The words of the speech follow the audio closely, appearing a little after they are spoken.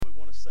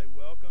say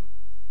welcome.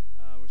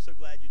 We're so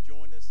glad you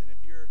joined us. And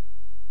if you're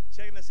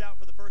checking us out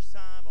for the first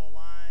time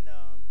online,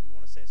 we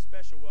want to say a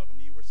special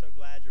welcome to you. We're so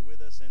glad you're with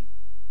us. And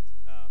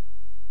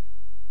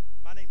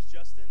my name's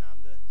Justin. I'm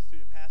the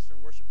student pastor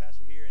and worship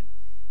pastor here. And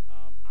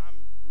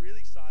I'm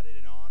really excited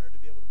and honored to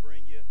be able to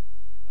bring you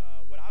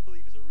what I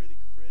believe is a really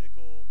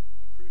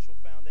crucial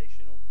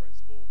foundational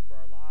principle for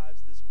our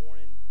lives this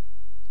morning,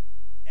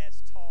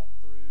 as taught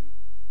through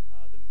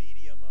the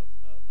medium of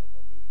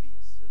a movie,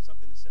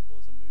 something as simple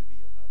as a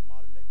movie, a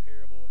modern-day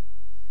parable. And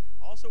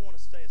I also want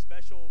to say a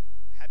special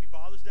Happy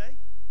Father's Day.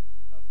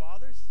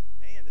 Fathers,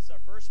 man, this is our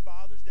first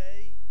Father's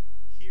Day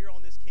here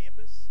on this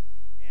campus,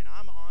 and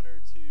I'm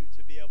honored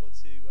to be able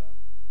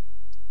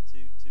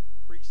to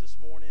preach this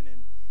morning.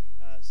 And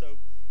so,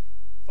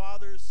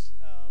 fathers,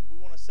 we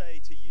want to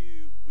say to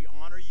you, we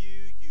honor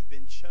you. You've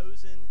been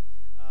chosen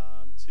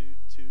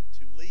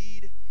to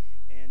lead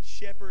and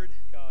shepherd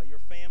your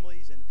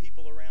families and the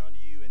people around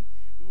you, and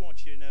we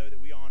want you to know that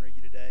we honor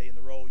you today and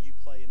the role you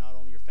play in not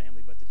only your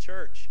family but the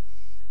church.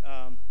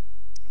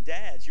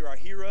 Dads, you're our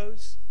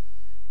heroes,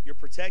 you're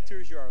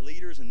protectors, you're our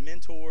leaders and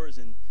mentors,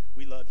 and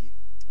we love you.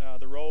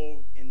 The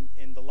role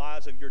in the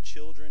lives of your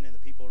children and the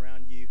people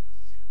around you,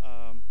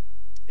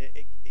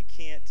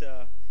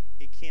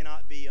 it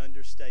cannot be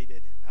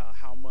understated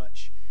how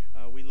much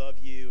we love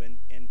you,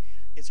 and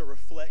it's a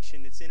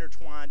reflection, it's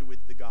intertwined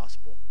with the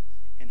gospel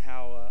and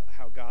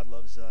how God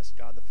loves us,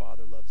 God the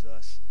Father loves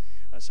us.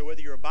 So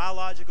whether you're a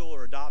biological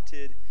or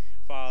adopted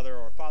father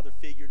or a father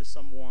figure to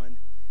someone,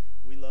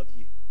 we love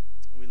you.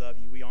 We love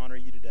you. We honor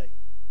you today.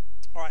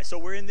 All right, so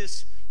we're in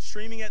this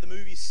Streaming at the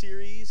Movies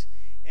series,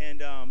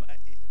 and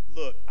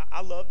look,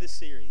 I love this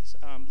series.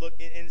 Look,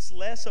 and it's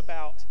less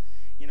about,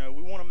 we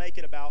want to make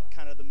it about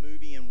kind of the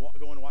movie and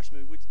going to watch the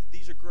movie.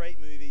 These are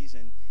great movies,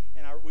 and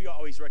we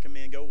always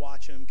recommend go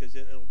watch them because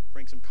it'll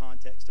bring some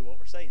context to what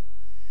we're saying.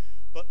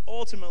 But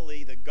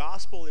ultimately, the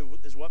gospel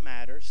is what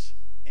matters,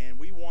 and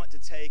we want to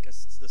take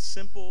the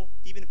simple,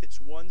 even if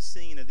it's one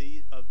scene of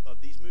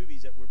these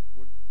movies that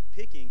we're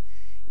picking,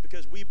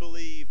 because we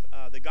believe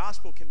the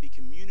gospel can be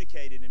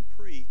communicated and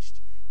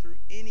preached through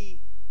any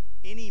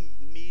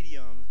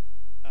medium.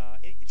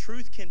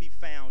 Truth can be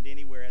found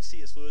anywhere, as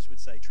C.S. Lewis would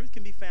say. Truth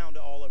can be found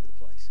all over the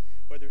place,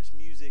 whether it's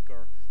music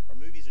or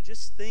movies or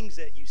just things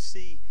that you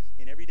see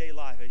in everyday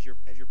life as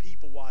your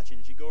people watching,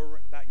 as you go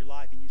about your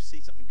life and you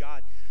see something.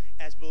 God,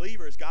 as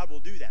believers, God will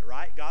do that,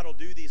 right? God will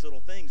do these little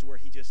things where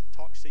He just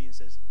talks to you and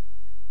says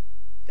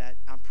that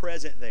I'm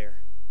present there.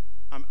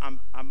 I'm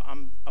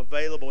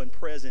available and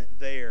present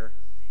there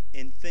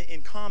in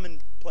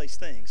commonplace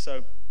things.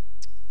 So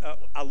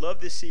I love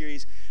this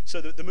series.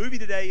 So the movie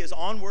today is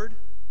Onward,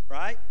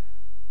 right?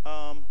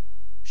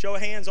 Show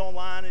of hands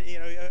online,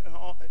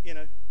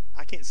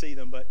 I can't see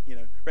them, but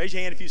raise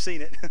your hand if you've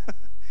seen it.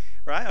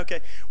 Right? Okay.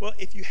 Well,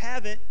 if you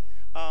haven't,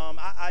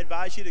 I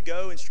advise you to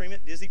go and stream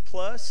it. Disney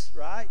Plus,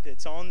 right?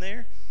 It's on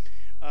there.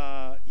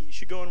 You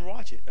should go and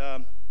watch it.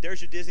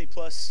 There's your Disney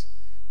Plus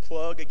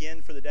plug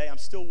again for the day. I'm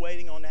still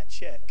waiting on that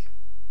check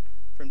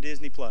from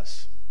Disney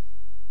Plus.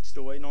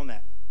 Still waiting on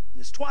that.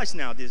 It's twice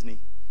now, Disney,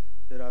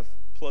 that I've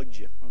plugged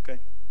you. Okay.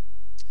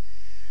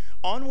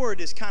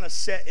 Onward is kind of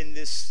set in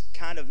this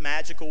kind of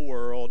magical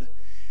world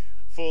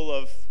full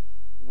of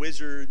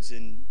wizards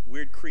and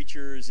weird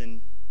creatures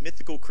and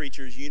mythical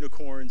creatures,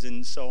 unicorns,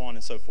 and so on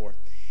and so forth.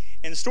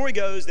 And the story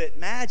goes that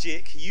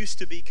magic used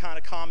to be kind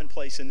of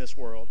commonplace in this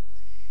world.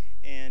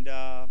 And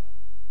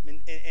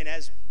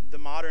as the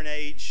modern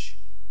age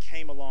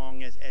came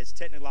along, as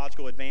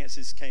technological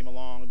advances came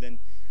along, then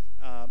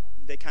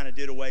they kind of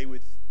did away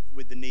with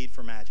the need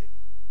for magic.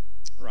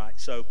 Right?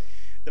 So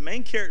the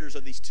main characters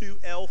are these two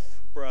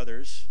elf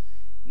brothers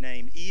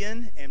named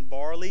Ian and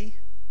Barley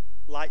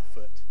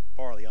Lightfoot.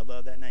 Barley, I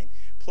love that name.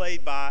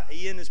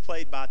 Ian is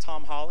played by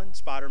Tom Holland,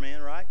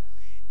 Spider-Man, right?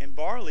 And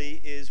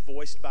Barley is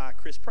voiced by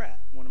Chris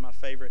Pratt, one of my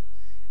favorite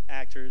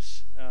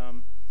actors.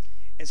 And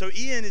so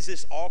Ian is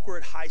this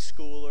awkward high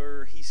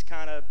schooler. He's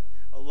kind of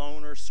a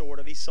loner, sort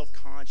of. He's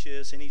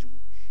self-conscious, and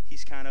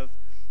he's kind of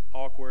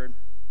awkward.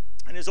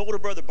 And his older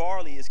brother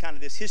Barley is kind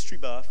of this history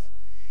buff,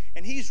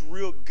 and he's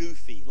real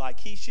goofy. Like,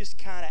 he's just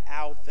kind of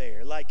out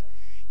there. Like,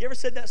 you ever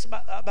said that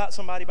about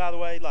somebody, by the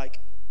way? Like,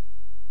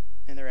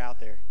 and they're out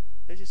there.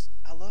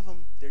 I love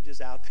them. They're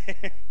just out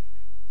there.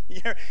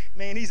 Yeah,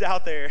 man, he's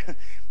out there.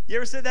 You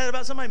ever said that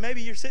about somebody?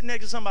 Maybe you're sitting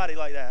next to somebody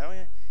like that. Oh,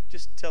 yeah.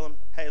 Just tell them,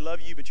 hey, love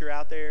you, but you're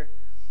out there.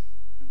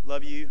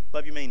 Love you,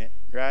 mean it,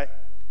 right?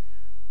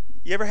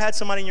 You ever had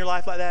somebody in your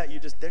life like that?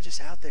 They're just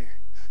out there.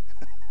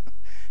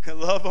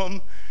 Love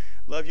them,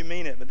 love you,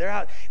 mean it, but they're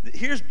out.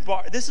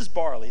 This is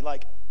Barley.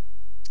 Like,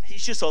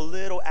 he's just a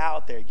little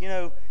out there,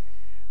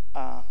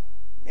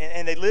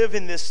 and they live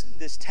in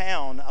this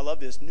town. I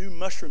love this, New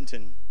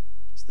Mushroomton.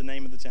 It's the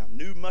name of the town.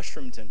 New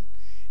Mushroomton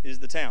is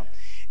the town.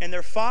 And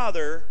their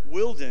father,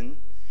 Wilden,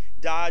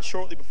 died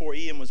shortly before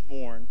Ian was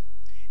born.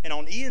 And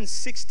on Ian's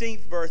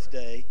 16th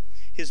birthday,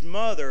 his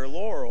mother,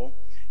 Laurel,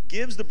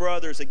 gives the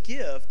brothers a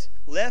gift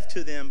left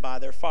to them by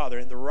their father.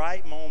 At the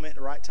right moment,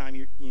 the right time,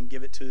 you can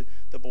give it to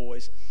the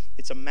boys.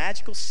 It's a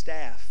magical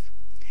staff.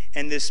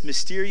 and this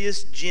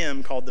mysterious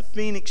gem called the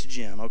Phoenix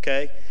Gem,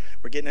 okay?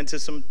 We're getting into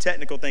some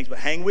technical things, but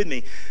hang with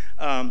me.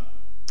 And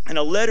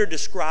a letter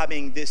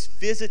describing this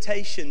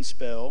visitation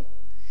spell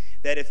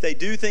that if they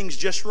do things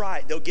just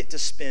right, they'll get to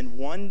spend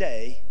one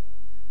day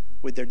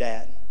with their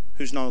dad,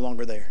 who's no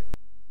longer there.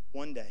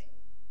 One day.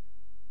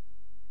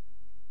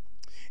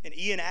 And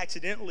Ian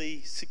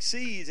accidentally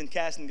succeeds in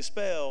casting a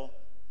spell,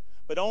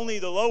 but only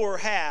the lower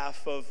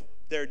half of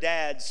their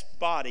dad's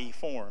body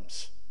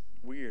forms.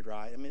 Weird,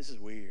 right? I mean, this is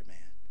weird, man.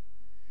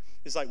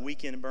 It's like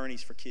Weekend at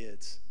Bernie's for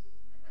kids.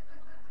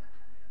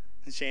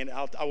 And Shannon,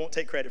 I won't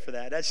take credit for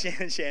that. That's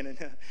Shannon. Shannon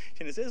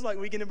says it's like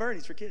Weekend at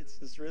Bernie's for kids.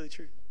 It's really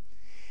true.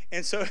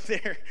 And so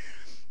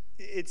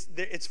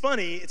it's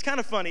funny. It's kind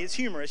of funny. It's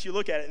humorous. You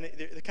look at it, and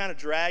they're kind of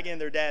dragging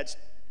their dad's,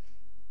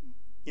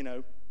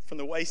 from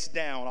the waist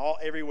down, all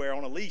everywhere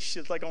on a leash.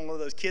 It's like on one of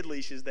those kid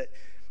leashes that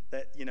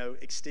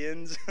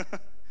extends.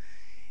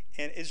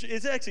 And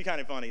it's actually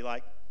kind of funny.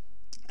 Like,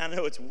 I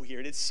know it's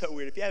weird. It's so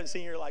weird. If you haven't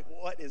seen it, you're like,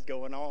 what is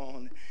going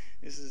on?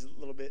 This is a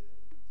little bit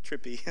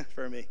trippy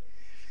for me.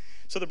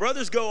 So the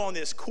brothers go on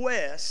this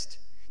quest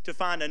to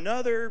find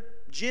another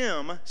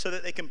gem so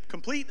that they can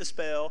complete the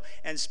spell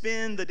and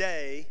spend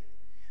the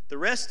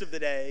rest of the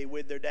day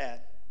with their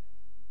dad.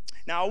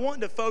 Now, I want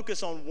to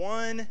focus on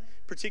one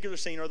particular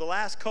scene, or the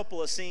last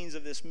couple of scenes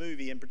of this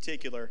movie in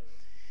particular.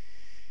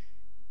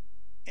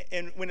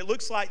 And when it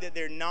looks like that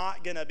they're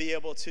not going to be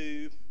able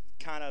to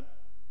kind of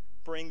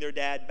bring their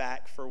dad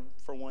back for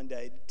one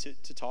day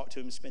to talk to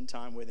him and spend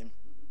time with him,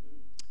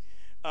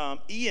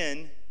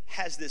 Ian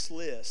has this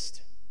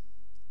list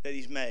that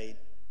he's made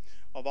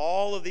of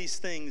all of these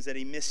things that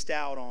he missed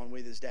out on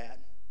with his dad.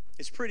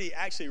 It's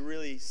actually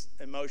really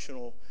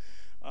emotional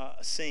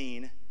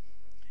scene.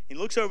 He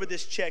looks over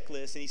this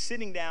checklist, and he's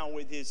sitting down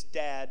with his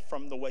dad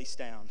from the waist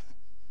down.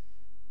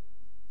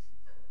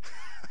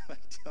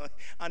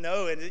 I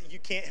know, and you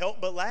can't help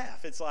but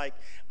laugh. It's like,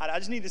 I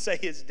just need to say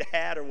his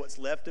dad or what's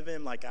left of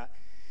him. Like,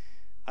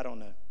 I don't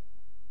know.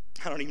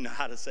 I don't even know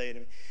how to say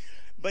it.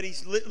 But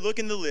he's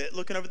looking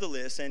over the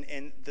list,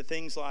 and the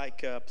things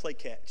like play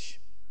catch,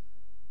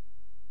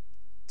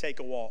 take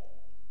a walk,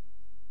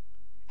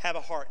 have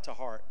a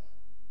heart-to-heart,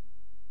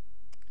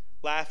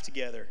 laugh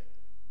together,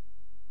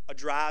 a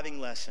driving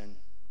lesson.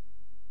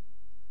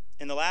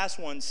 And the last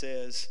one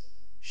says,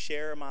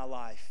 share my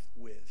life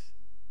with.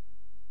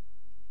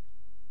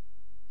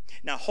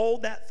 Now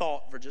hold that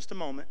thought for just a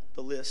moment,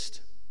 the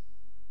list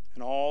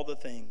and all the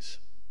things.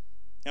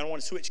 And I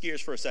want to switch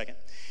gears for a second.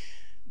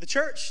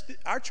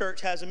 Our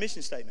church has a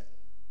mission statement.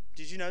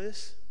 Did you know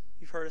this?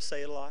 You've heard us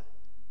say it a lot.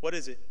 What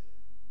is it?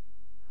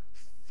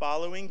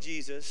 Following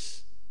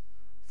Jesus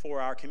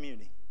for our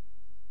community.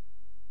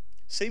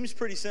 Seems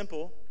pretty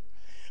simple,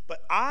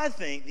 but I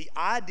think the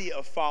idea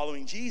of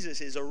following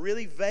Jesus is a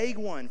really vague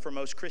one for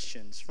most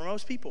Christians, for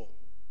most people.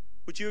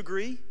 Would you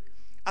agree?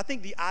 I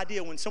think the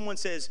idea when someone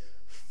says,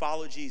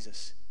 follow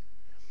Jesus,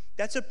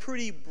 that's a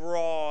pretty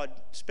broad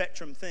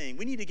spectrum thing.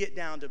 We need to get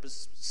down to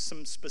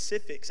some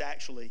specifics,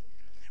 actually.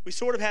 We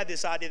sort of had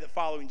this idea that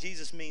following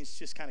Jesus means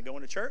just kind of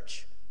going to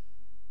church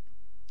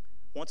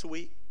once a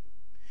week,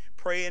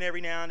 praying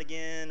every now and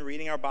again,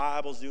 reading our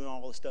Bibles, doing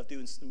all this stuff,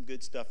 doing some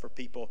good stuff for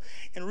people,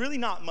 and really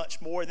not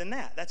much more than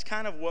that. That's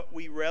kind of what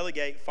we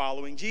relegate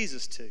following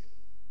Jesus to.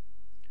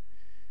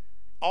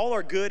 All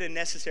are good and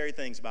necessary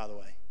things, by the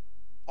way.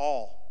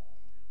 All.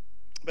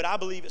 But I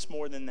believe it's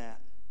more than that.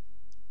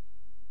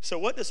 So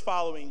what does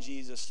following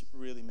Jesus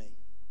really mean?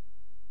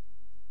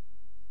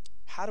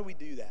 How do we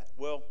do that?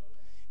 Well,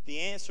 the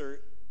answer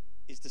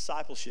is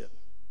discipleship.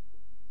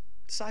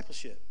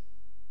 Discipleship.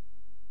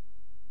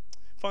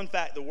 Fun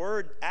fact,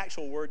 the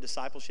actual word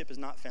discipleship is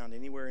not found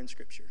anywhere in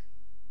Scripture.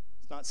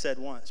 It's not said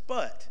once.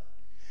 But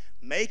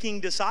making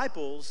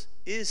disciples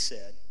is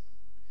said.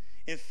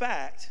 In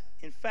fact,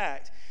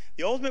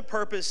 the ultimate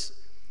purpose,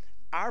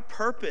 our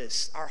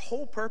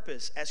whole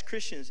purpose as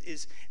Christians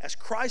is, as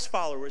Christ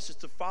followers, is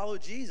to follow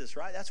Jesus,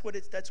 right? That's what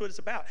it's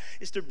about.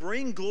 It's to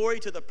bring glory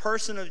to the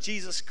person of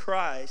Jesus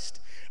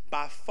Christ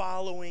by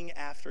following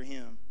after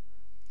him.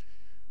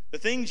 The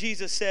thing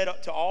Jesus said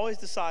to all his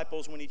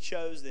disciples when he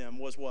chose them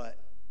was what?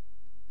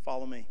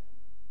 Follow me.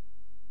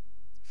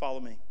 Follow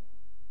me.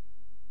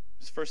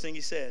 It's the first thing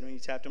he said when he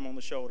tapped him on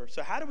the shoulder.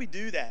 So how do we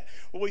do that?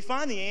 Well, we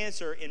find the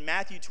answer in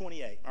Matthew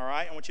 28, all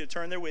right? I want you to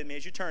turn there with me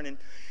as you're turning.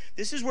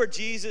 This is where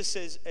Jesus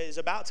is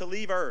about to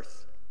leave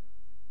earth.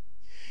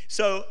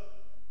 So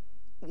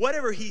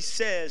whatever he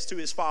says to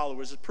his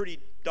followers is pretty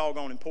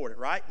doggone important,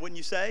 right? Wouldn't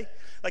you say?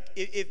 Like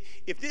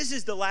if this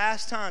is the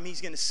last time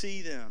he's going to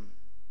see them,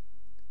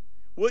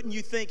 wouldn't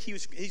you think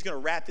he's going to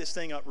wrap this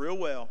thing up real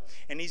well,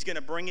 and he's going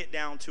to bring it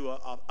down to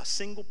a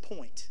single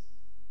point?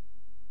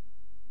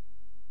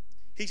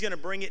 He's going to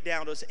bring it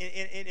down to us.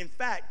 And in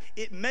fact,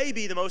 it may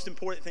be the most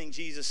important thing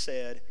Jesus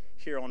said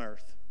here on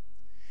earth.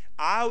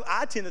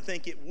 I tend to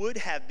think it would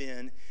have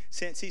been,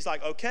 since he's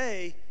like,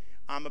 okay,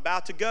 I'm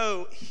about to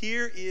go.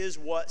 Here is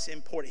what's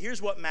important.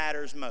 Here's what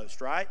matters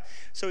most, right?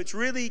 So it's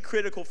really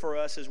critical for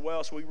us as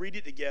well. So we read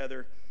it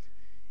together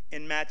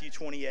in Matthew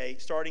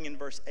 28, starting in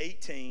verse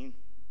 18.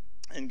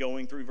 and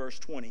going through verse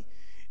 20.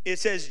 It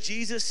says,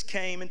 Jesus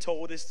came and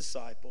told his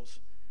disciples,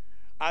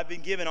 I've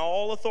been given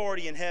all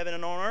authority in heaven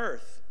and on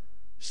earth.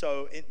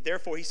 So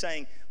therefore he's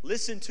saying,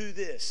 listen to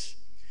this.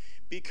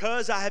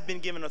 Because I have been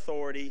given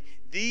authority,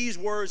 these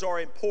words are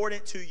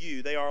important to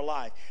you. They are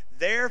life.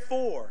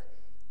 Therefore,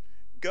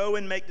 go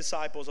and make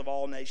disciples of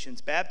all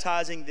nations,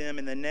 baptizing them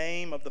in the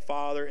name of the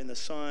Father and the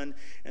Son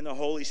and the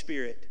Holy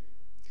Spirit.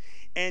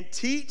 And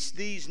teach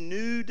these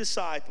new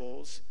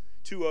disciples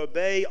to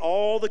obey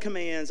all the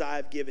commands I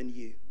have given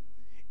you.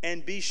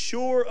 And be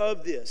sure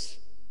of this,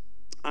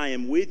 I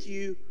am with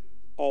you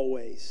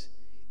always,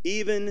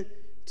 even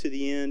to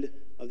the end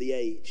of the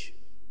age.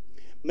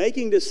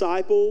 Making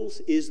disciples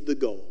is the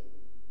goal.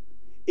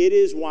 It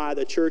is why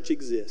the church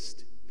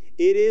exists.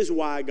 It is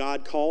why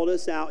God called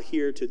us out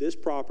here to this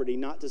property,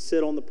 not to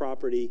sit on the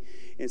property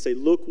and say,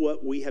 look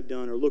what we have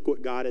done or look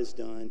what God has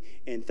done,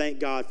 and thank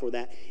God for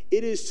that.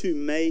 It is to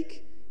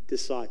make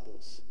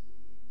disciples.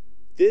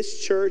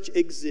 This church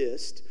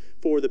exists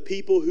for the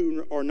people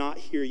who are not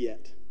here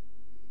yet.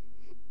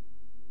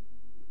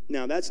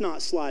 Now, that's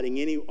not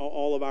sliding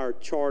all of our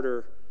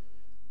charter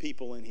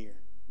people in here.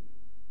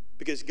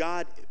 Because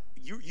God,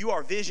 you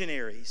are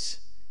visionaries.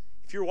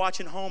 If you're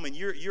watching home and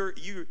you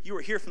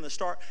were here from the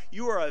start,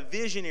 you are a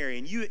visionary,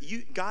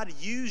 and God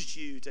used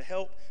you to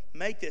help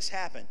make this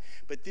happen.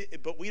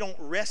 But we don't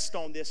rest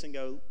on this and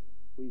go,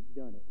 we've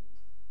done it.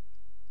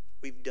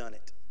 We've done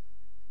it.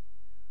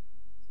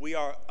 We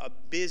are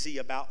busy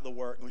about the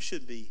work, and we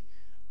should be,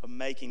 of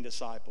making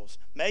disciples.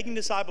 Making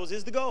disciples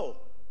is the goal.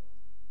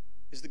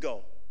 Is the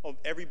goal of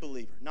every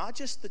believer, not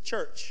just the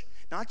church,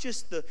 not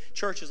just the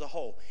church as a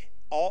whole.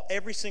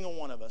 Every single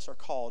one of us are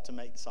called to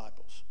make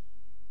disciples.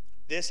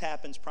 This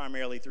happens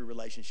primarily through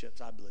relationships,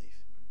 I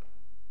believe.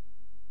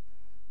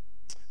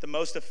 The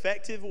most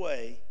effective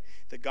way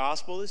the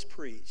gospel is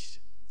preached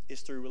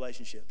is through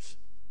relationships.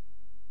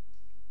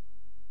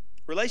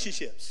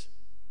 Relationships,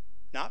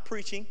 not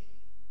preaching.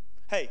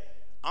 Hey,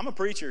 I'm a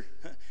preacher,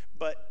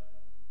 but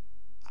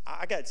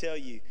I got to tell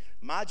you,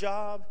 my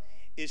job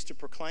is to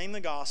proclaim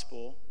the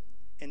gospel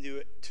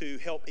and to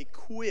help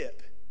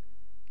equip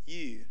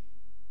you.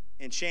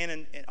 And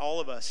Shannon and all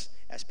of us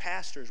as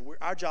pastors,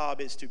 our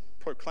job is to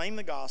proclaim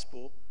the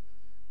gospel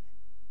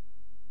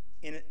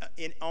in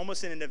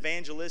almost in an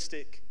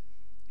evangelistic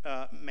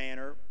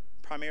manner,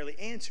 primarily,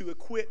 and to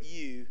equip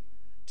you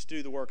to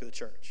do the work of the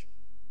church.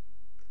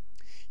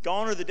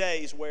 Gone are the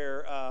days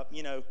where,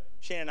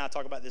 Shannon and I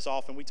talk about this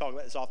often. We talk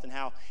about this often,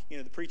 how,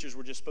 the preachers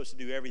were just supposed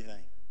to do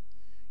everything.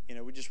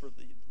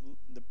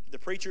 The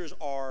preachers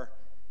are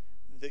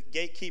the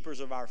gatekeepers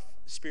of our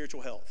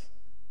spiritual health.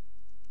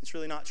 It's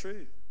really not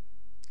true.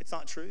 It's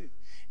not true.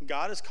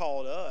 God has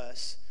called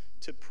us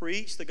to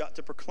preach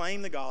to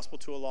proclaim the gospel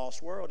to a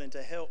lost world, and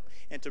to help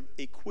and to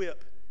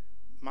equip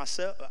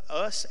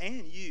us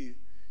and you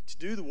to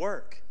do the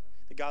work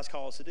that God's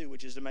called us to do,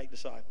 which is to make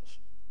disciples.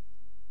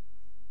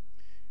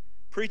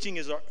 Preaching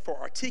is for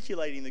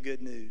articulating the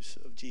good news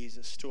of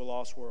Jesus to a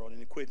lost world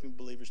and equipping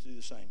believers to do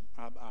the same.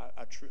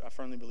 I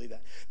firmly believe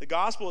that. The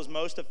gospel is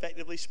most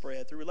effectively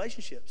spread through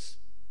relationships,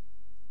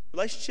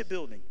 relationship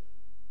building.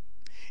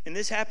 And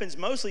this happens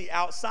mostly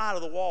outside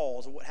of the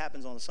walls of what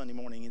happens on a Sunday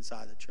morning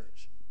inside the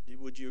church.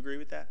 Would you agree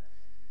with that?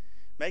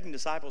 Making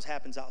disciples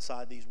happens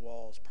outside these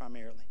walls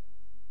primarily.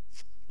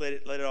 Let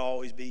it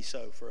always be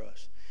so for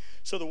us.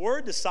 So the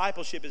word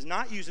discipleship is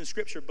not used in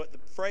Scripture, but the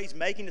phrase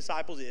making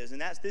disciples is,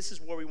 and this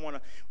is where we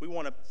want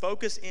to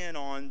focus in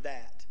on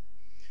that.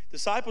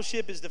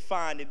 Discipleship is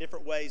defined in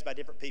different ways by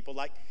different people.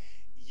 Like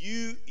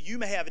you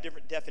may have a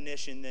different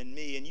definition than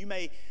me, and you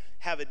may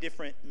have a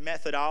different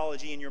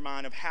methodology in your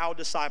mind of how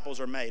disciples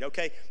are made.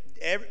 Okay,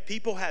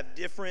 people have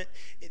different.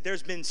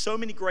 There's been so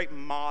many great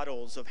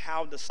models of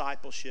how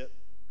discipleship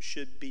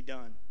should be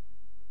done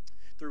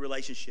through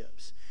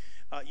relationships.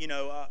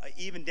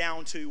 Even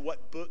down to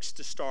what books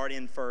to start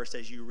in first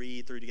as you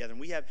read through together.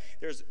 And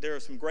there are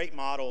some great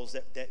models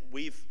that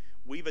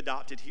we've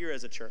adopted here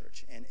as a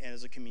church and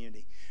as a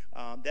community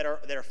that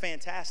are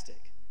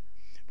fantastic.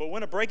 But we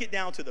want to break it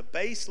down to the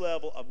base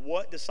level of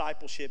what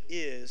discipleship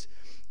is,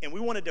 and we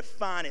want to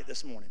define it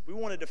this morning. We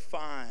want to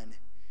define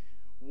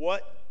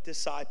what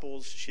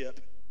discipleship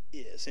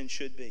is and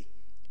should be.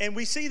 And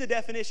we see the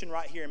definition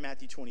right here in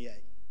Matthew 28.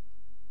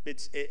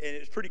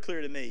 It's pretty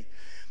clear to me.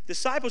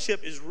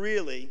 Discipleship is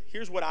really,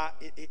 here's what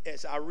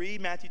as I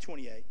read Matthew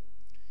 28,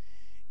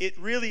 it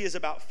really is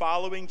about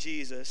following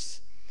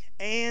Jesus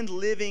and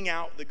living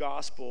out the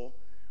gospel,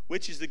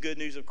 which is the good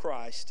news of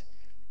Christ,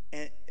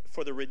 and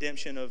for the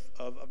redemption of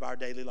our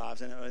daily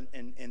lives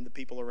and the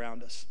people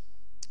around us.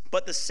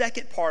 But the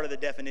second part of the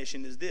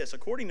definition is this.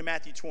 According to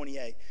Matthew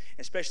 28,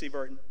 especially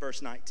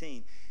verse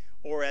 19,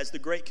 or as the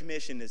Great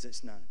Commission as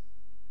it's known,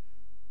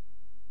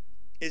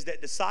 is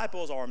that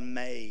disciples are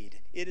made.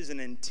 It is an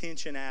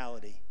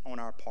intentionality on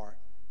our part.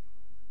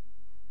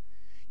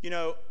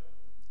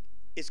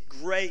 It's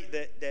great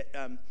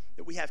that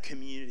we have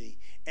community,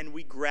 and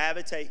we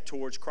gravitate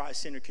towards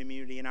Christ-centered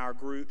community in our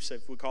groups,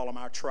 if we call them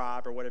our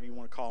tribe or whatever you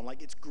want to call them.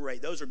 Like, it's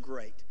great. Those are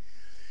great.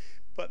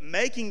 But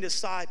making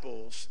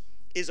disciples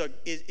is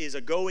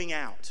a going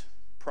out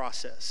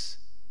process,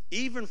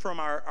 even from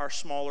our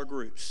smaller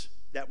groups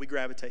that we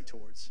gravitate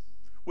towards,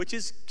 which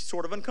is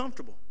sort of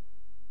uncomfortable.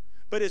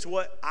 But it's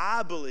what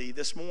I believe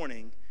this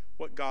morning,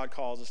 what God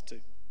calls us to.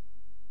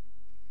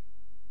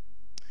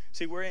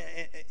 See,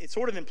 it's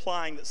sort of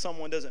implying that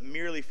someone doesn't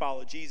merely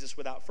follow Jesus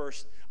without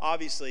first,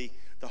 obviously,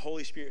 the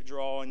Holy Spirit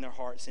drawing their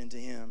hearts into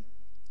him,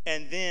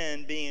 and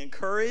then being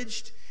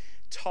encouraged,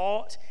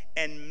 taught,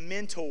 and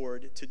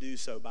mentored to do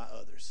so by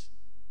others.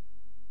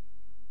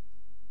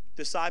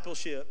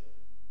 Discipleship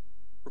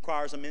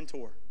requires a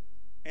mentor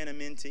and a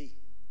mentee,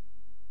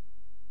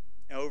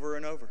 over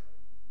and over.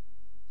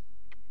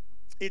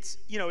 It's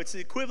the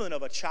equivalent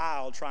of a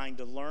child trying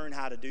to learn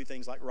how to do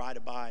things like ride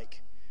a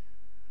bike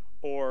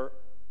or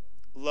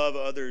love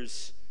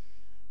others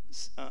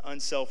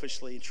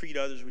unselfishly and treat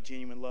others with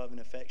genuine love and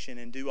affection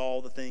and do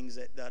all the things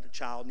that a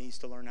child needs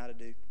to learn how to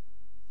do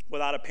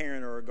without a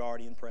parent or a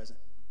guardian present.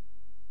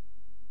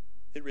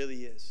 It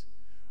really is.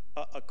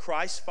 A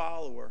Christ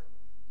follower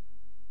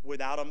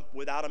without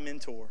a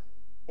mentor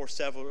or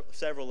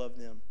several of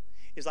them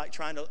is like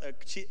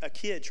a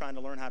kid trying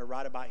to learn how to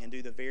ride a bike and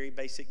do the very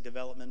basic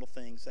developmental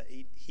things that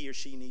he or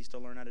she needs to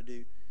learn how to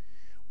do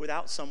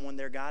without someone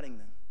there guiding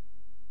them.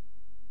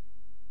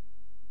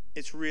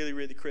 It's really,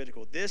 really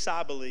critical. This,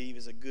 I believe,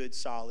 is a good,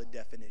 solid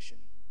definition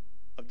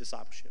of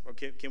discipleship.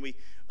 Okay, can we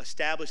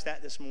establish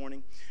that this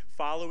morning?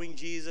 Following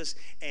Jesus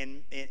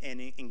and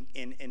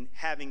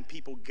having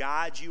people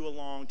guide you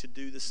along to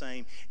do the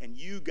same, and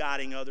you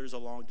guiding others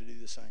along to do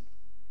the same.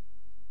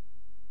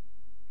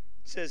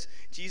 It says,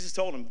 Jesus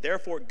told him,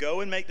 therefore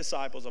go and make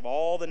disciples of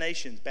all the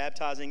nations,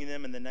 baptizing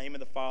them in the name of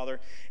the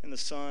Father and the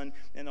Son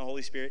and the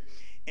Holy Spirit,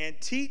 and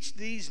teach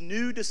these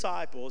new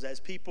disciples as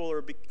people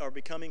are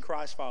becoming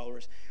Christ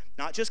followers,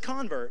 not just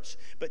converts,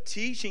 but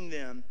teaching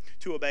them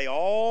to obey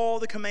all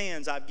the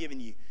commands I've given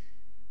you.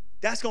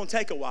 That's going to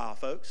take a while,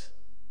 folks.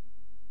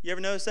 You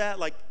ever notice that?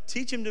 Like,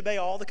 teach them to obey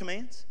all the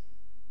commands.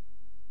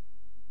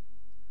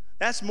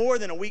 That's more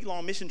than a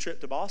week-long mission trip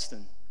to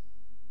Boston.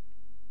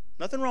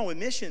 Nothing wrong with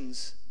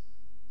missions.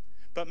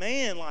 But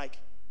man, like,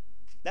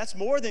 that's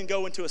more than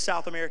going to a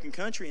South American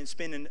country and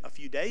spending a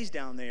few days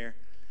down there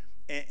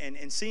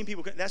and seeing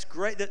people. That's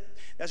great.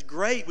 That's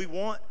great. We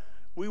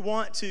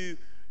want to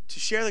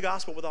share the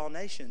gospel with all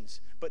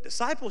nations. But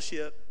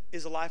discipleship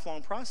is a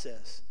lifelong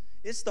process.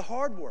 It's the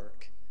hard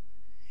work.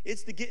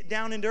 It's the get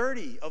down and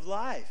dirty of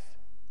life.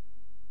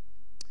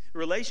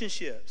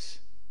 Relationships.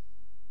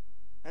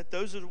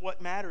 Those are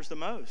what matters the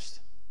most.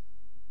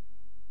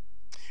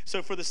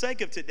 So for the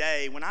sake of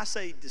today, when I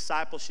say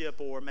discipleship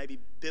or maybe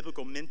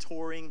biblical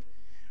mentoring,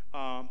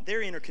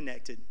 they're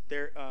interconnected.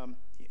 They're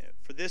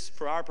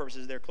for our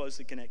purposes, they're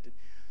closely connected.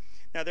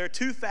 Now, there are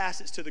two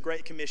facets to the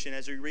Great Commission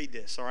as we read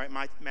this, all right?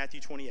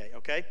 Matthew 28,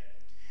 okay?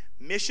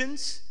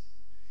 Missions,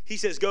 he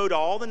says, go to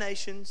all the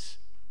nations,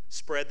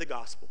 spread the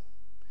gospel.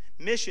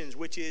 Missions,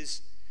 which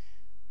is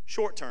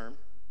short term.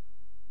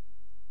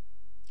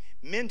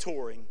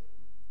 Mentoring,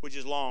 which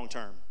is long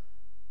term.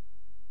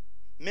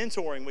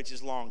 Mentoring, which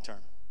is long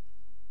term.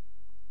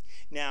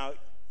 Now,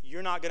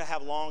 you're not going to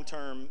have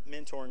long-term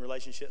mentoring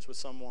relationships with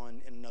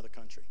someone in another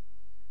country.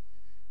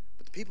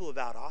 But the people of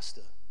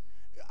Valdosta,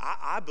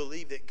 I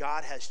believe that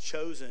God has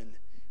chosen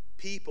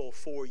people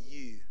for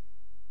you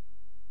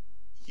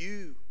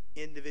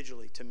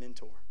individually to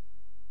mentor.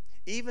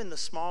 Even the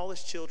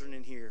smallest children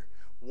in here,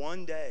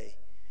 one day,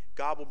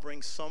 God will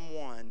bring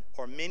someone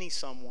or many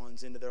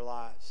someones into their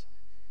lives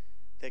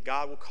that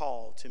God will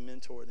call to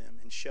mentor them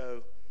and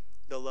show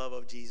the love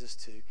of Jesus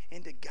to,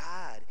 and to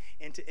guide,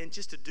 and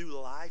just to do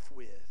life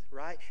with,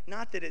 right?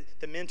 Not that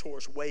the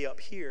mentor's way up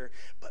here,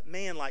 but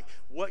man, like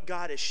what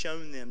God has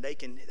shown them,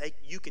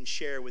 you can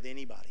share with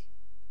anybody.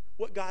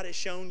 What God has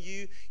shown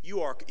you,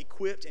 you are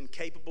equipped and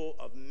capable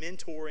of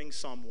mentoring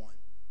someone,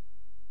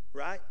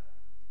 right?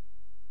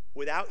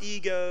 Without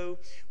ego,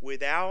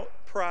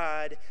 without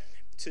pride,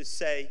 to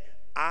say,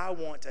 I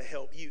want to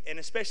help you, and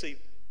especially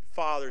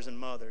fathers and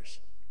mothers.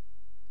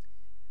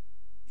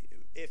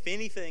 If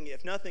anything,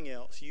 if nothing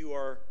else, you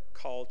are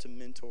called to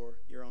mentor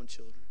your own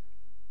children.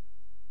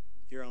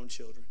 Your own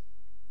children,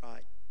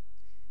 right?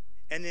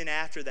 And then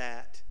after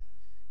that,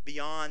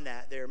 beyond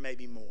that, there may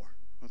be more,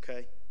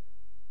 okay?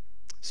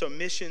 So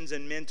missions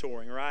and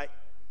mentoring, right?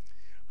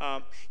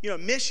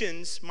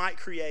 Missions might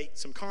create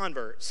some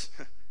converts,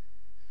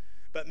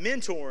 but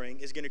mentoring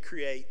is going to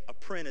create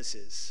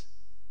apprentices,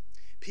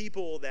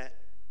 people that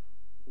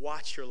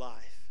watch your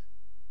life.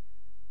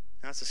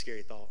 That's a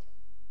scary thought.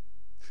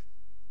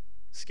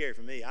 Scary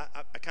for me.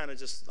 I kind of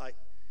just like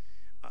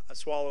I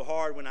swallow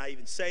hard when I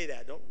even say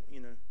that.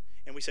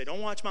 And we say,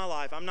 don't watch my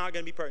life. I'm not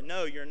going to be perfect.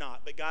 No, you're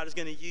not. But God is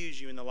going to use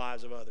you in the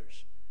lives of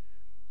others.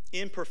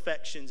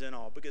 Imperfections and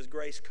all, because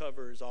grace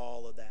covers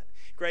all of that.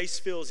 Grace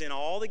fills in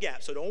all the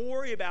gaps. So don't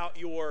worry about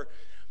your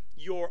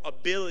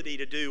ability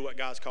to do what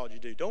God's called you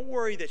to do. Don't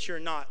worry that you're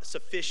not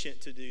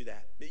sufficient to do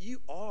that. But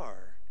you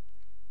are.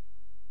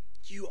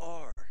 You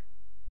are.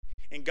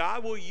 And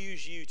God will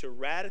use you to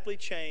radically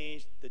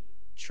change the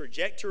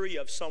trajectory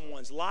of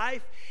someone's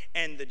life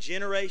and the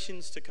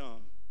generations to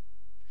come.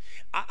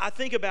 I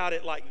think about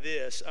it like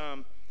this.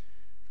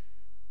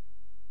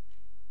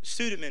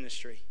 Student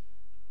ministry.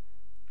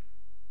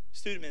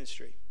 Student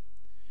ministry.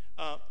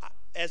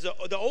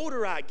 The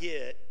older I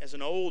get, as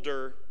an old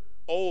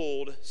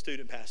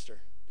student pastor,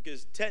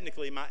 because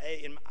technically I'm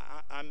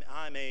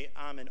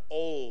an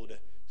old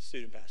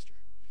student pastor.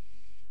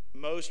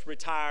 Most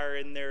retire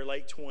in their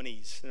late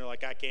 20s, and they're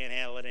like, I can't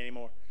handle it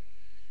anymore.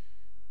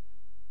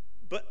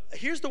 But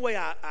here's the way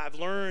I've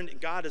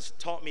learned, God has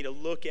taught me to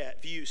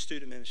view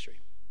student ministry.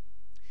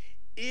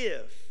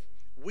 If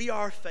we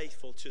are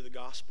faithful to the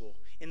gospel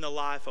in the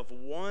life of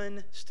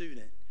one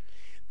student,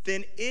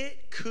 then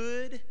it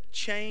could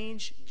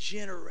change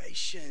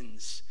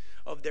generations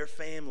of their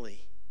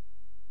family.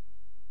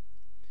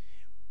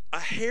 A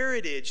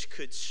heritage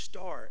could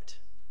start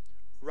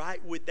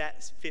right with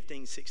that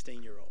 15,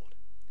 16-year-old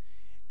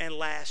and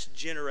last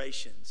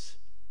generations.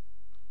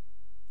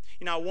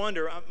 You know, I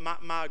wonder,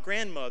 my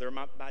grandmother,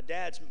 my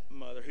dad's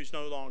mother, who's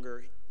no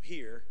longer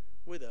here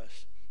with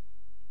us,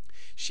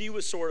 she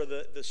was sort of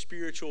the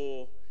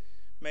spiritual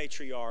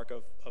matriarch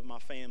of my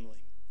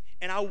family.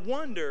 And I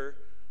wonder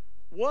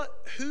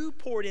who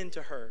poured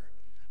into her.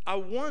 I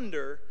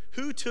wonder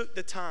who took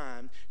the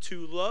time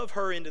to love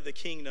her into the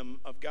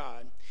kingdom of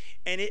God.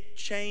 And it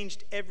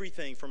changed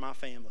everything for my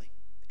family.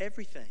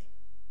 Everything.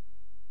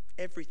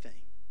 Everything.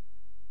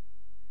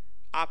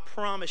 I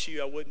promise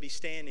you I wouldn't be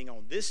standing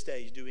on this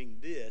stage doing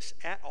this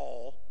at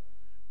all.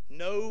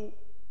 No,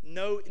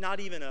 not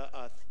even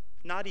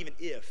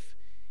if.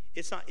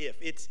 It's not if.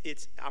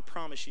 It's I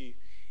promise you,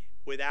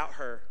 without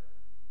her,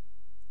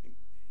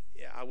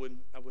 yeah, I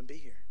wouldn't be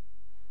here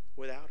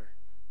without her.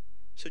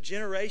 So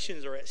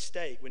generations are at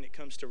stake when it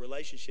comes to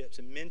relationships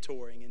and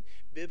mentoring and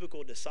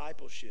biblical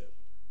discipleship.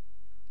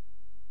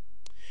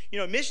 You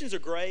know, missions are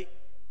great.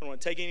 I don't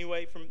want to take any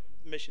away from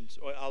missions.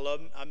 I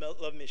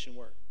love mission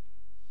work.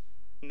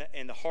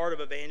 And the heart of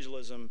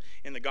evangelism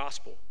and the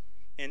gospel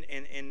and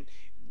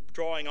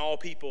drawing all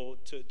people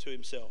to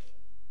himself.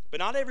 But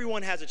not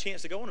everyone has a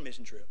chance to go on a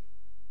mission trip.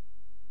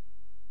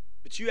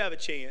 But you have a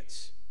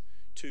chance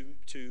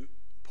to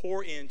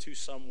pour into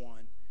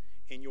someone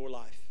in your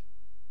life.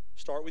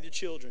 Start with your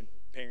children,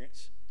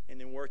 parents, and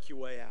then work your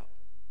way out.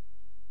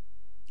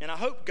 And I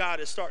hope God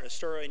is starting to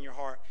stir in your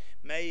heart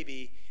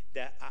maybe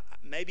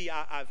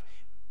I've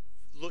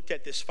looked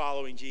at this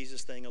following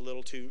Jesus thing a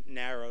little too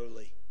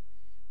narrowly.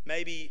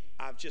 Maybe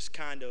I've just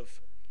kind of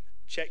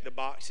checked the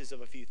boxes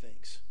of a few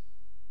things.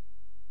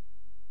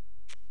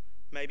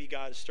 Maybe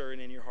God is stirring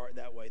in your heart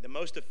that way. The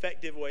most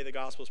effective way the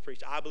gospel is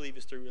preached, I believe,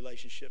 is through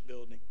relationship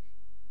building.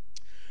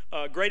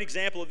 A great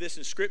example of this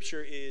in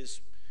Scripture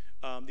is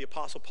the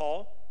Apostle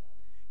Paul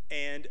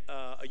and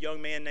a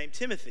young man named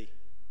Timothy.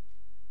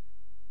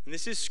 And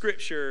this is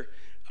Scripture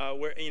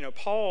where,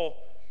 Paul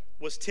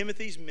was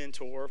Timothy's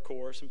mentor, of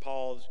course, and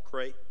Paul's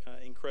great,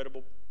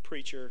 incredible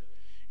preacher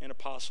and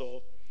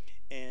apostle.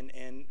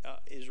 And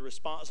is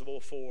responsible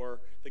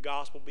for the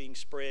gospel being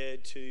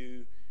spread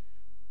to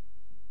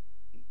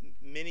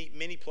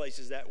many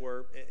places that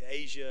were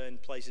Asia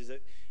and places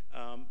that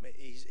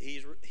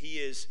he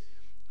is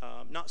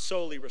not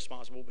solely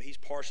responsible, but he's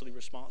partially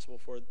responsible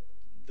for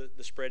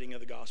the spreading of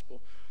the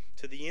gospel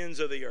to the ends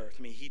of the earth.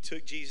 I mean, he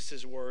took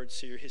Jesus' words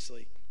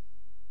seriously.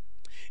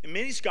 And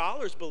many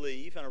scholars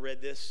believe, and I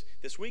read this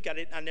week,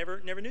 I never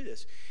knew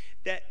this,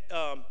 that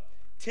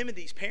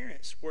Timothy's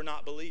parents were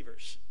not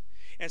believers.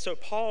 And so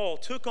Paul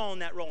took on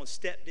that role and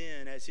stepped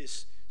in as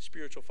his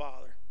spiritual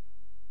father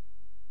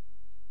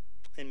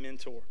and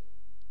mentor.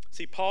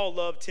 See, Paul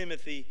loved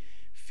Timothy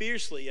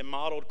fiercely and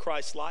modeled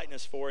Christ's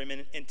likeness for him.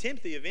 And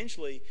Timothy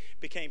eventually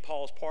became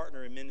Paul's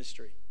partner in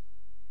ministry.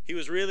 He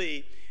was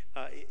really,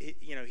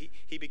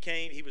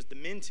 he was the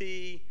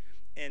mentee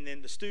and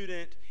then the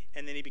student,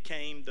 and then he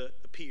became the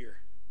peer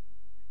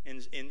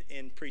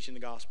in preaching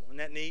the gospel. Isn't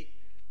that neat?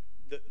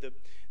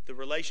 The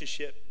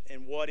relationship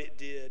and what it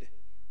did.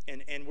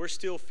 And we're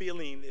still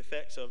feeling the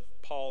effects of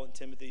Paul and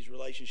Timothy's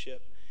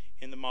relationship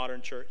in the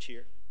modern church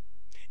here.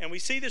 And we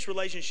see this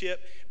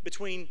relationship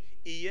between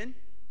Ian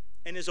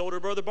and his older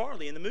brother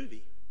Barley in the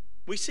movie.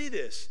 We see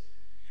this.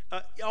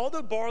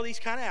 Although Barley's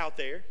kind of out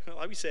there,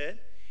 like we said,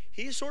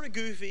 he's sort of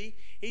goofy.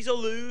 He's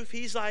aloof.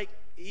 He's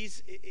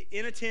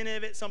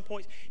inattentive at some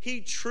points.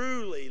 He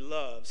truly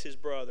loves his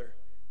brother,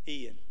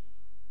 Ian.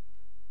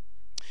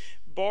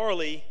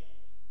 Barley,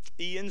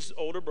 Ian's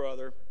older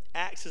brother,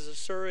 acts as a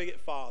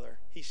surrogate father.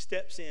 He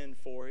steps in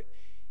for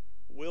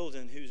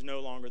Wilden, who's no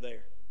longer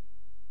there,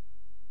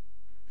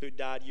 who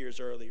died years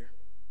earlier.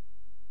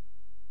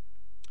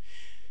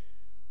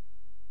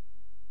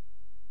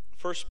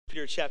 1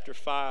 Peter chapter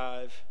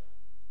 5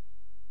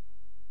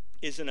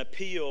 is an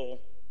appeal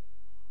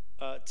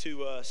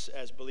to us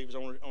as believers. I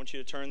want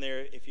you to turn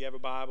there. If you have a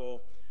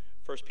Bible,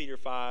 1 Peter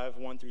 5,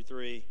 1 through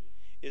 3,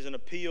 is an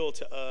appeal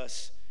to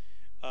us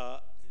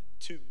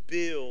to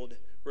build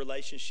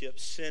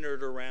relationships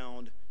centered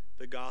around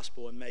the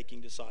gospel and making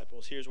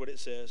disciples. Here's what it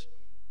says.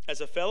 As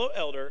a fellow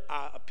elder,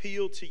 I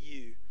appeal to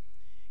you.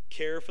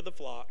 Care for the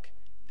flock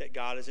that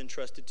God has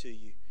entrusted to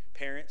you.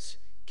 Parents,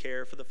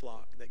 care for the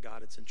flock that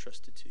God has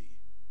entrusted to you.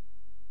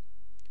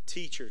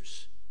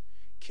 Teachers,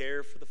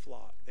 care for the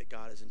flock that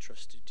God has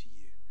entrusted to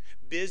you.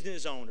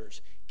 Business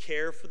owners,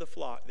 care for the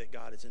flock that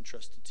God has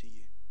entrusted to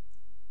you.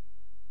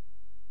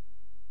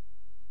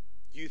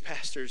 Youth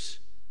pastors,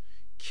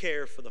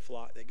 care for the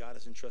flock that God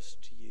has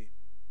entrusted to you.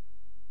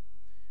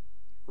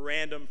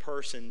 Random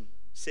person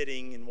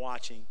sitting and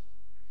watching,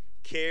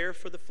 care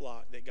for the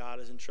flock that God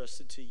has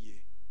entrusted to you.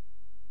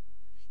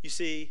 You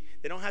see,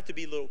 they don't have to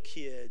be little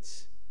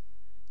kids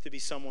to be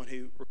someone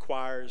who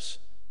requires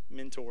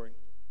mentoring.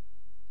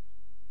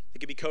 They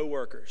could be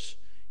coworkers.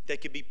 They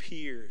could be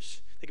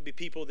peers. They could be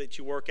people that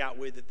you work out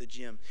with at the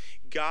gym.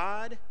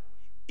 God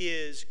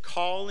is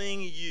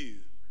calling you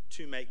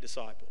to make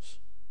disciples.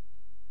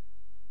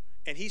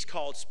 And he's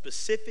called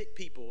specific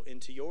people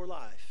into your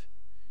life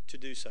to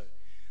do so.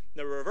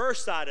 The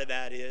reverse side of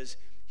that is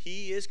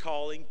he is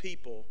calling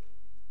people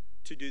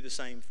to do the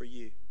same for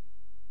you.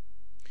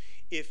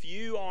 If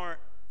you aren't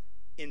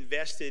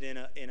invested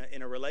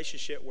in a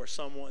relationship where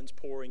someone's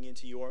pouring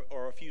into you,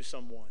 or a few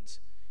someones,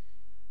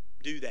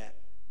 do that.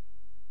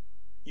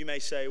 You may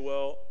say,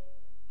 well,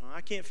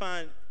 I can't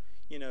find,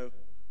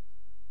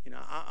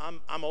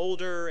 I'm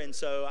older, and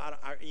so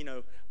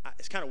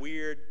it's kind of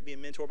weird being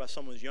mentored by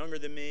someone who's younger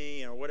than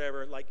me or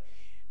whatever. Like,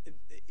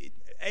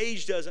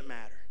 age doesn't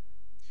matter.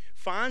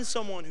 Find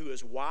someone who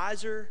is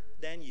wiser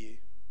than you,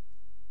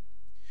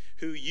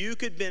 who you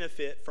could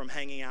benefit from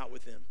hanging out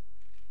with them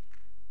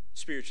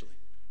spiritually,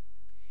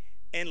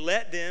 and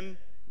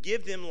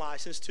give them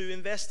license to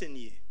invest in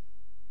you,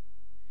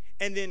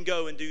 and then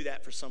go and do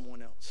that for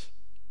someone else.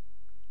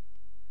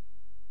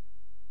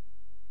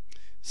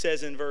 It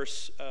says in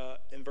verse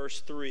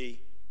 3,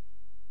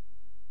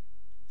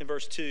 in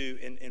verse 2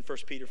 in 1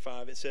 Peter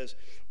 5, it says,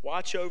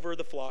 watch over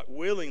the flock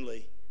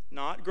willingly,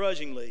 not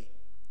grudgingly,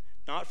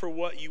 not for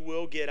what you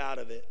will get out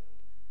of it,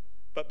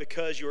 but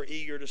because you are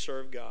eager to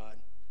serve God.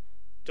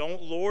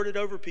 Don't lord it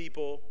over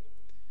people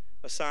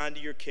assigned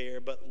to your care,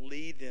 but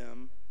lead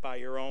them by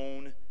your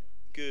own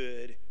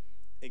good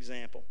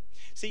example.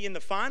 See, in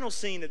the final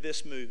scene of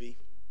this movie,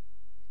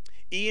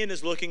 Ian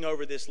is looking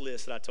over this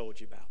list that I told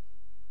you about.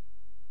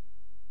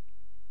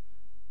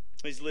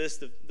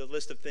 The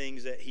list of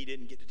things that he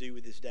didn't get to do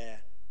with his dad.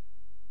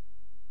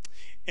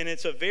 And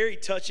it's a very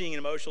touching and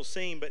emotional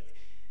scene,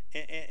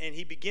 and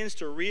he begins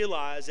to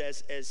realize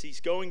as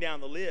he's going down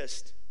the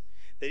list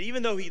that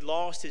even though he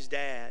lost his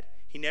dad,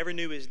 he never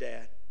knew his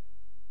dad.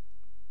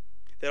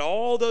 That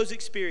all those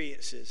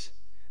experiences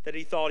that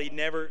he thought he'd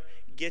never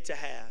get to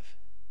have,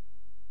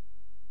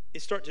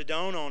 it started to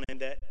dawn on him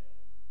that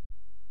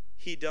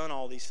he'd done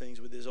all these things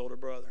with his older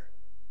brother.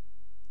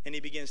 And he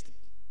begins to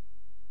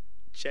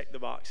check the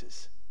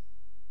boxes,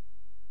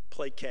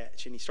 play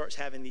catch, and he starts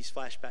having these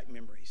flashback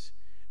memories.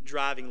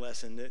 Driving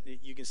lesson,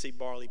 you can see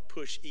Barley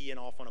push Ian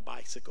off on a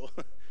bicycle.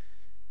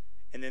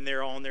 And then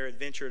they're on their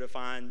adventure to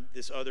find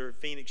this other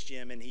Phoenix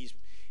gym, and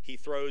he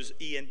throws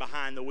Ian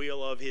behind the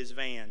wheel of his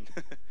van.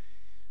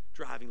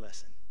 Driving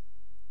lesson,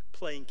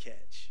 playing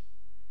catch,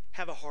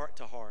 have a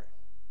heart-to-heart,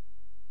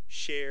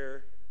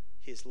 share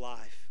his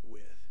life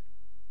with.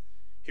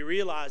 He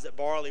realized that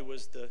Barley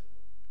was the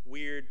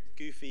weird,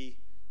 goofy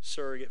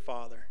surrogate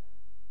father.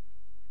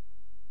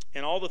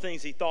 And all the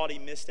things he thought he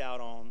missed out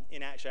on,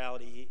 in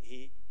actuality,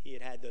 he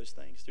had those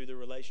things through the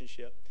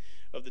relationship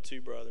of the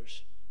two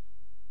brothers.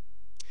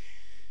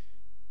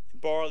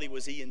 Barley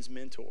was Ian's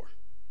mentor,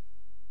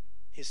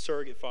 his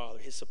surrogate father,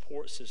 his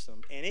support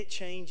system, and it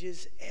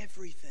changes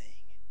everything.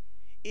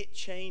 It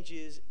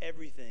changes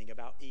everything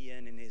about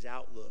Ian and his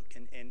outlook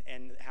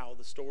and how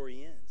the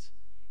story ends.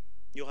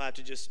 You'll have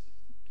to just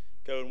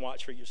go and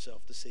watch for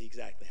yourself to see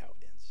exactly how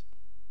it ends.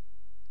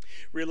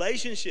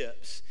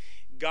 Relationships,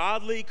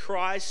 godly,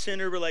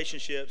 Christ-centered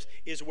relationships,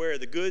 is where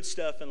the good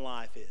stuff in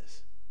life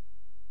is.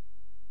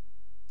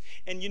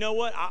 And you know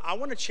what? I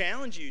want to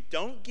challenge you.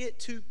 Don't get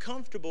too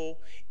comfortable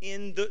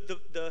in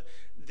the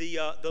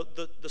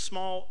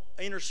small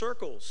inner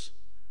circles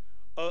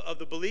of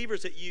the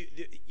believers that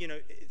you know.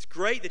 It's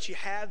great that you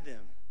have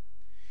them,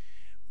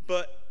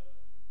 but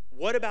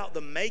what about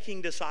the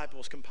making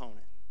disciples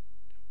component?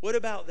 What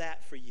about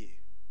that for you?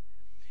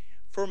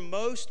 For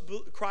most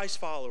Christ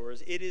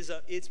followers,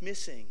 it's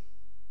missing.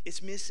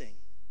 It's missing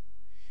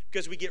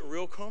because we get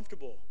real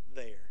comfortable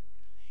there.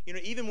 You know,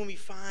 even when we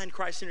find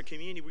Christ-centered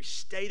community, we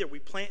stay there, we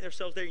plant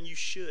ourselves there, and you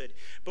should,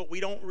 but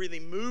we don't really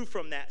move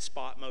from that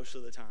spot most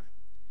of the time.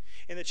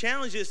 And the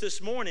challenge is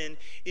this morning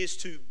is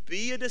to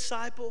be a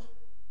disciple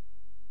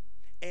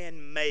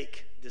and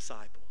make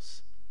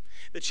disciples.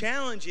 The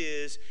challenge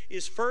is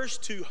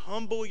first to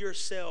humble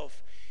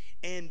yourself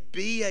and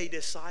be a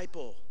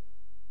disciple.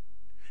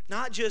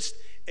 Not just,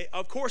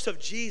 of course, of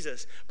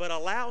Jesus, but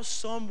allow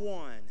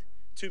someone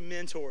to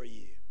mentor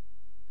you.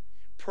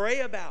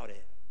 Pray about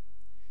it.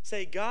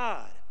 Say,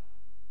 God,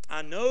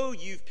 I know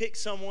you've picked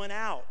someone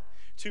out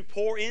to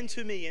pour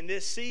into me in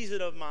this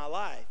season of my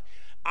life.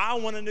 I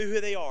want to know who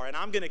they are, and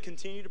I'm going to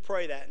continue to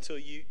pray that until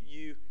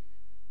you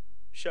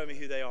show me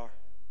who they are.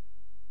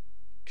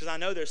 Because I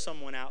know there's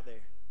someone out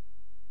there.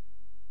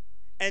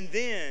 And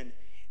then,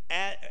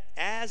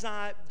 as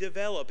I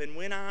develop and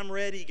when I'm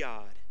ready,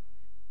 God,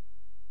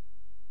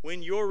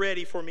 when you're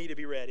ready for me to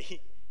be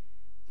ready,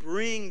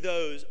 bring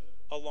those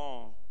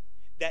along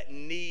that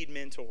need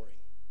mentoring.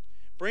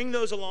 Bring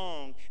those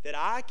along that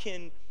I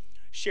can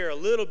share a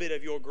little bit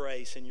of your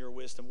grace and your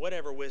wisdom.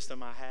 Whatever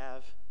wisdom I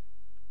have,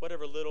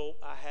 whatever little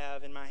I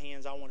have in my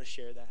hands, I want to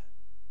share that.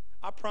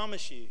 I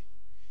promise you,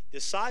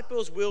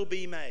 disciples will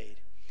be made.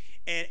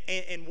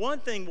 And one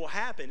thing will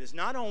happen is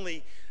not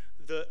only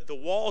the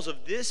walls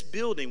of this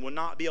building will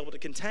not be able to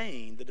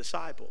contain the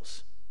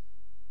disciples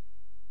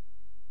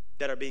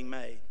that are being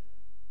made,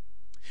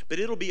 but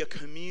it'll be a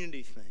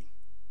community thing.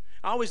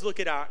 I always look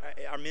at our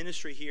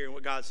ministry here and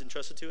what God's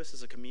entrusted to us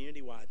as a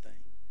community-wide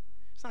thing.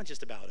 It's not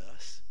just about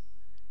us.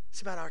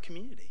 It's about our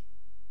community.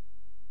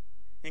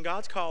 And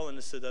God's calling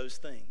us to those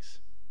things.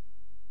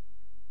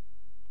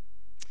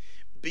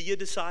 Be a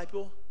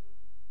disciple.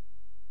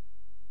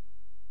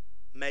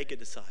 Make a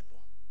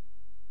disciple.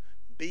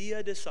 Be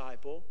a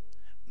disciple.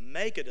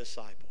 Make a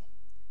disciple.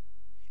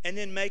 And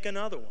then make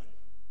another one.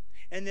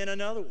 And then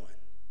another one.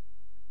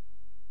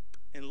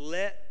 And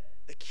let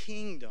the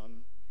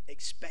kingdom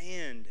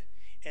expand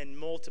and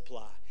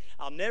multiply.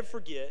 I'll never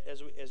forget,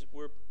 as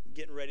we're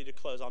getting ready to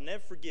close, I'll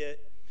never forget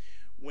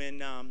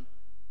when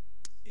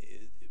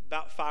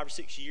about 5 or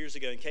 6 years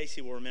ago, and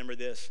Casey will remember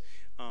this,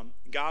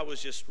 God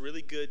was just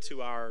really good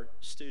to our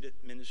student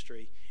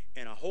ministry,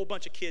 and a whole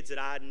bunch of kids that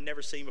I had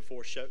never seen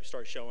before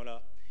started showing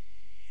up.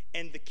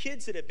 And the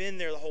kids that had been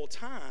there the whole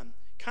time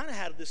kind of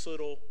had this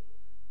little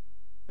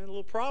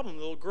problem, a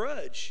little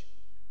grudge.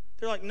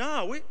 They're like,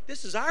 no,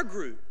 this is our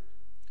group.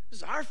 This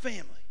is our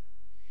family.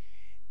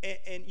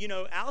 And you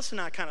know, Alice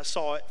and I kind of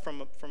saw it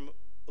from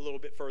a little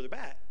bit further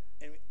back.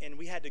 And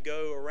we had to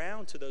go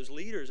around to those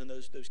leaders and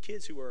those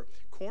kids who were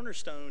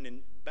cornerstone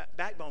and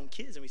backbone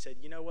kids. And we said,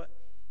 you know what?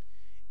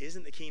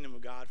 Isn't the kingdom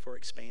of God for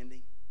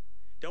expanding?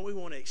 Don't we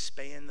want to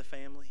expand the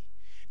family?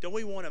 Don't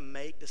we want to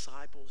make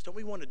disciples? Don't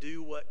we want to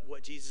do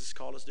what Jesus has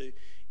called us to do?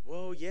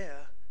 Well, yeah.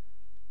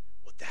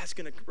 Well, that's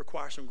going to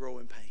require some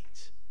growing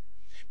pains.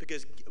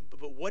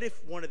 But what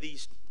if one of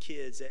these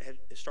kids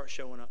that start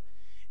showing up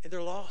and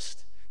they're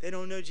lost? They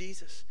don't know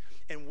Jesus.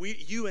 And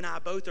you and I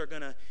both are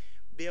going to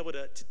be able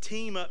to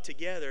team up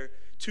together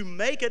to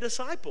make a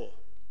disciple.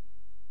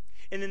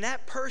 And then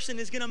that person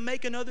is going to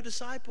make another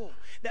disciple.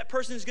 That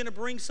person is going to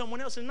bring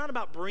someone else. It's not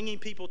about bringing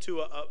people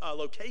to a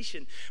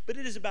location, but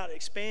it is about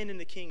expanding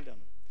the kingdom.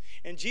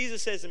 And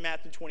Jesus says in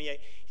Matthew 28,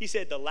 he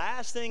said, the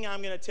last thing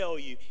I'm going to tell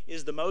you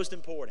is the most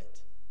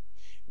important.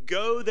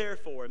 Go,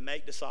 therefore, and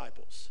make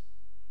disciples,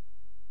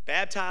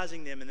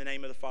 baptizing them in the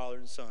name of the Father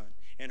and Son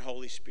and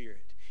Holy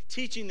Spirit,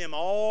 teaching them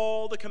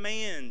all the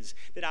commands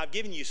that I've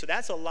given you. So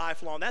that's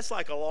that's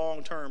like a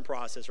long-term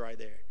process right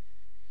there.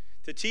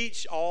 To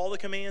teach all the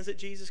commands that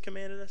Jesus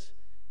commanded us,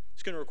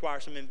 it's going to require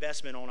some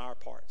investment on our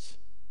parts.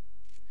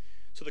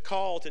 So the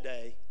call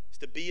today is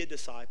to be a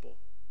disciple,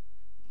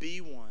 be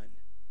one.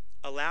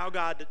 Allow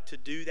God to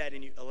do that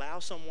in you. Allow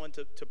someone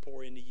to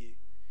pour into you.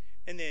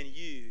 And then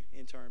you,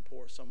 in turn,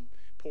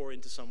 pour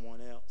into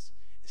someone else.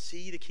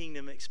 See the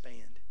kingdom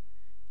expand.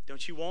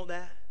 Don't you want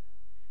that?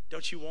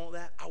 Don't you want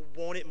that? I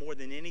want it more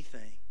than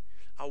anything.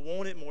 I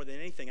want it more than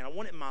anything. And I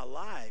want it in my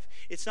life.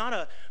 It's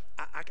not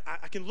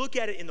I can look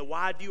at it in the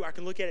wide view. I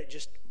can look at it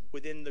just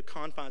within the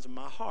confines of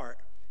my heart.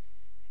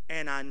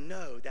 And I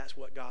know that's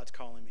what God's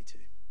calling me to.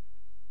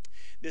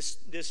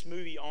 This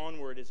movie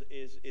Onward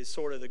is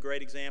sort of the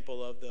great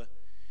example of the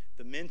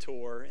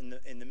mentor and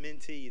the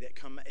mentee that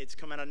it's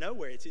come out of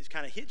nowhere. It's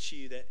kind of hits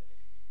you that,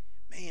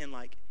 man,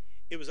 like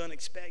it was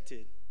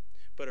unexpected,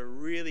 but a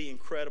really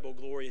incredible,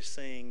 glorious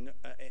thing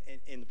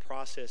in the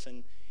process,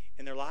 and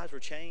their lives were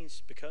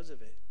changed because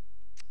of it.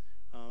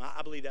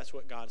 I believe that's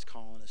what God is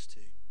calling us to.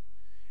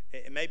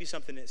 It may be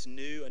something that's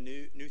new, a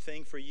new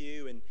thing for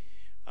you,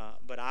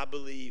 but I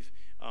believe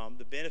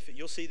the benefit,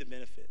 you'll see the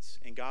benefits,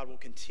 and God will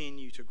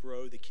continue to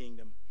grow the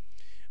kingdom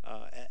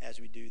as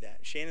we do that.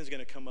 Shannon's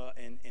going to come up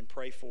and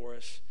pray for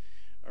us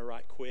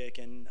right quick.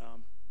 And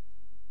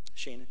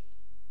Shannon.